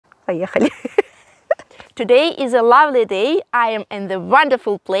Поехали. Today is a lovely day. I am in the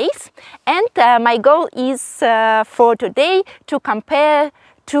wonderful place, and my goal is for today to compare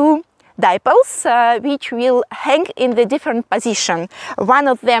two dipoles which will hang in the different position. One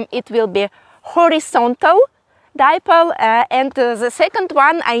of them, it will be horizontal dipole, and the second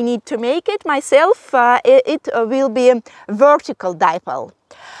one, I need to make it myself. It will be vertical dipole.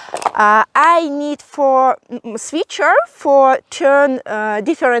 I need for switcher for turn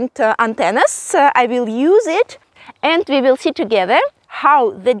different antennas. I will use it, and we will see together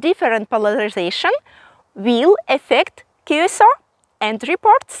how the different polarization will affect QSO and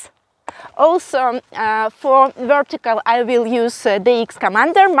reports. Also, for vertical, I will use DX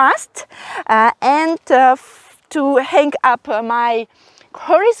commander mast, and to hang up my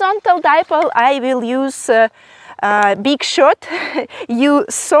horizontal dipole, I will use big shot. You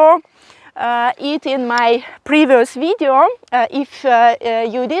saw it in my previous video. If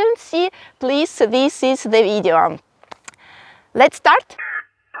you didn't see, please, this is the video. Let's start.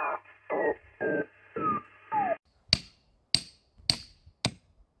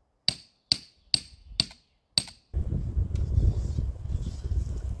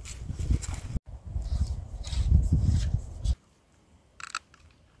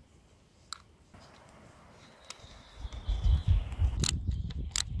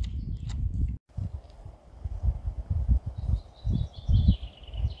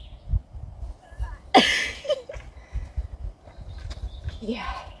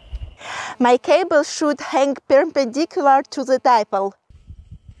 Yeah. My cable should hang perpendicular to the dipole.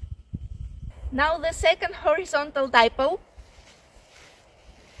 Now the second horizontal dipole.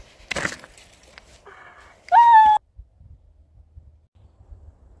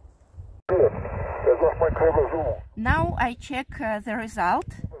 Now I check the result.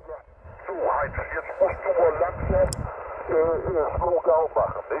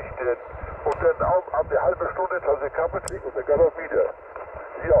 Und dann ab der halbe Stunde Tasse Kaffee trinken und dann geht er wieder.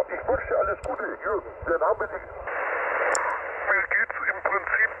 Ja, ich wünsche dir alles Gute, Jürgen. Dann haben wir die... Mir geht's im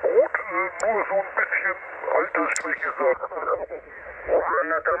Prinzip gut, nur so ein bisschen Altersschwäche sagt.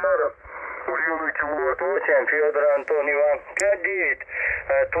 Anna Tamara. Федор Антонова. Кадит.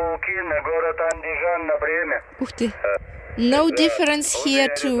 Толкин, город Андижан на время. Ух ты. No difference here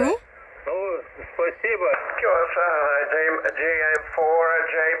too. Спасибо. JM4,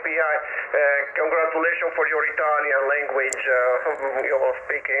 JPI. Congratulations for your Italian language. You are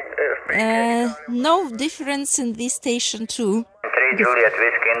speaking. No difference in this station too. 3 Juliet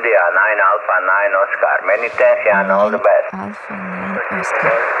Whiskey India, 9 Alpha 9 Oscar. Many thanks and all the best. Alpha 9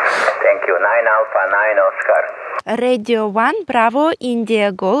 Oscar. Thank you. 9 Alpha 9 Oscar. Radio 1 Bravo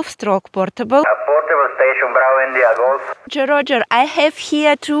India Golf stroke portable. Portable station Bravo India Golf. Roger, I have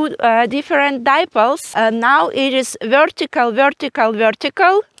here two different dipoles. Now it is vertical, vertical,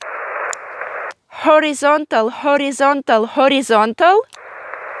 vertical. Horizontal, horizontal, horizontal.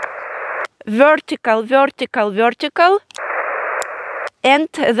 Vertical, vertical, vertical. And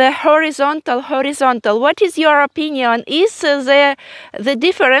the horizontal, horizontal. What is your opinion? Is the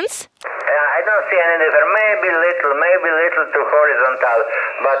difference? I don't see any difference. Maybe little to horizontal,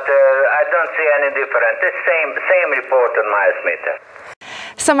 but I don't see any difference. The same report on my meter.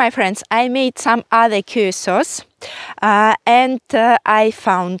 So my friends, I made some other QSOs and I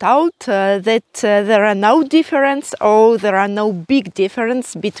found out that there are no difference, or there are no big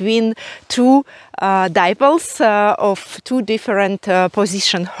difference between two dipoles of two different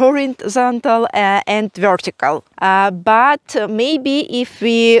position, horizontal and vertical. But maybe if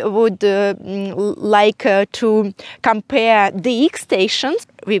we would like to compare DX stations,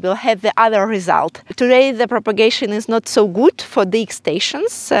 we will have the other result. Today the propagation is not so good for DX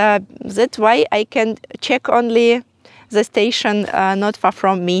stations. That's why I can check only the station not far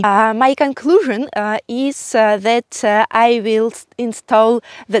from me. My conclusion is that I will install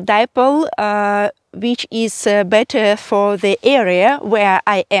the dipole which is better for the area where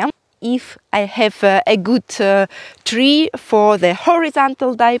I am. If I have a good tree for the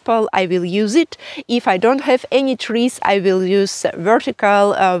horizontal dipole, I will use it. If I don't have any trees, I will use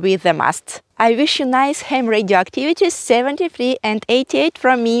vertical with the mast. I wish you nice ham radio activities 73 and 88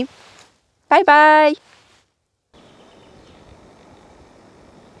 from me. Bye bye!